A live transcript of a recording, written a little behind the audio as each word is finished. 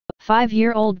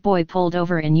5-year-old boy pulled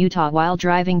over in Utah while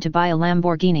driving to buy a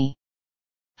Lamborghini.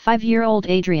 5-year-old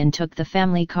Adrian took the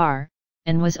family car,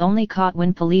 and was only caught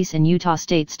when police in Utah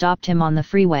State stopped him on the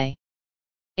freeway.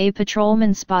 A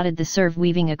patrolman spotted the Serv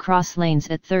weaving across lanes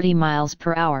at 30 miles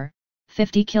per hour,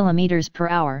 50 kilometers per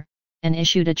hour, and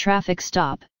issued a traffic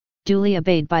stop, duly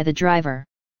obeyed by the driver.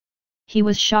 He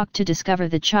was shocked to discover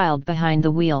the child behind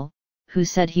the wheel, who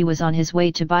said he was on his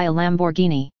way to buy a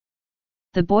Lamborghini.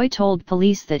 The boy told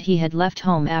police that he had left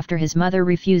home after his mother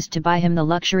refused to buy him the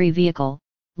luxury vehicle.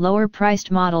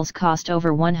 Lower-priced models cost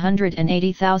over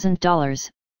 $180,000,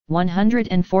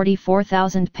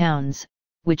 £144,000,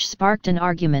 which sparked an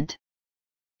argument.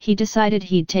 He decided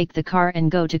he'd take the car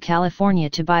and go to California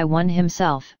to buy one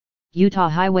himself, Utah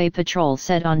Highway Patrol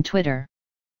said on Twitter.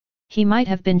 He might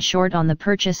have been short on the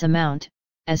purchase amount,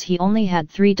 as he only had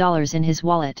 $3 in his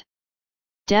wallet.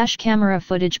 Dash camera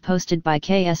footage posted by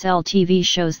KSL TV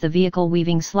shows the vehicle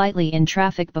weaving slightly in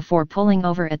traffic before pulling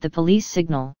over at the police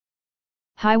signal.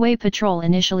 Highway Patrol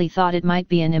initially thought it might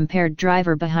be an impaired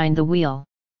driver behind the wheel.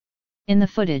 In the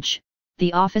footage,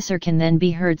 the officer can then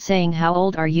be heard saying, "How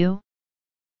old are you?"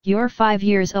 "You're 5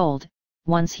 years old,"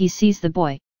 once he sees the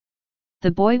boy.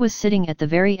 The boy was sitting at the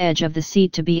very edge of the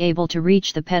seat to be able to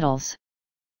reach the pedals.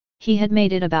 He had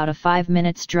made it about a 5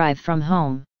 minutes drive from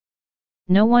home.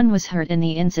 No one was hurt in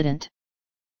the incident.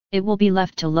 It will be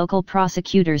left to local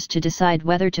prosecutors to decide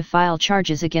whether to file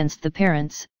charges against the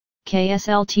parents,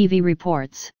 KSL TV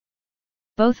reports.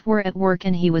 Both were at work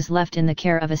and he was left in the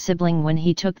care of a sibling when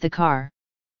he took the car.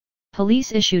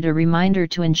 Police issued a reminder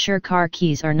to ensure car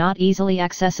keys are not easily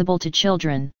accessible to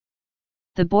children.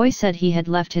 The boy said he had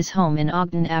left his home in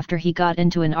Ogden after he got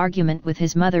into an argument with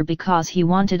his mother because he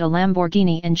wanted a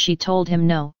Lamborghini and she told him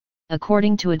no,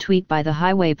 according to a tweet by the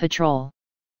Highway Patrol.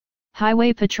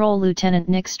 Highway Patrol Lieutenant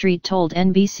Nick Street told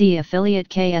NBC affiliate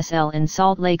KSL in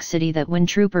Salt Lake City that when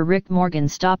Trooper Rick Morgan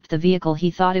stopped the vehicle he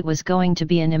thought it was going to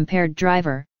be an impaired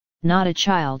driver, not a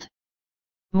child.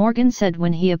 Morgan said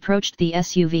when he approached the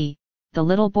SUV, the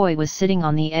little boy was sitting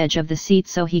on the edge of the seat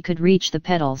so he could reach the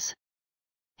pedals.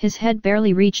 His head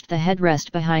barely reached the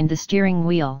headrest behind the steering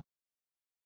wheel.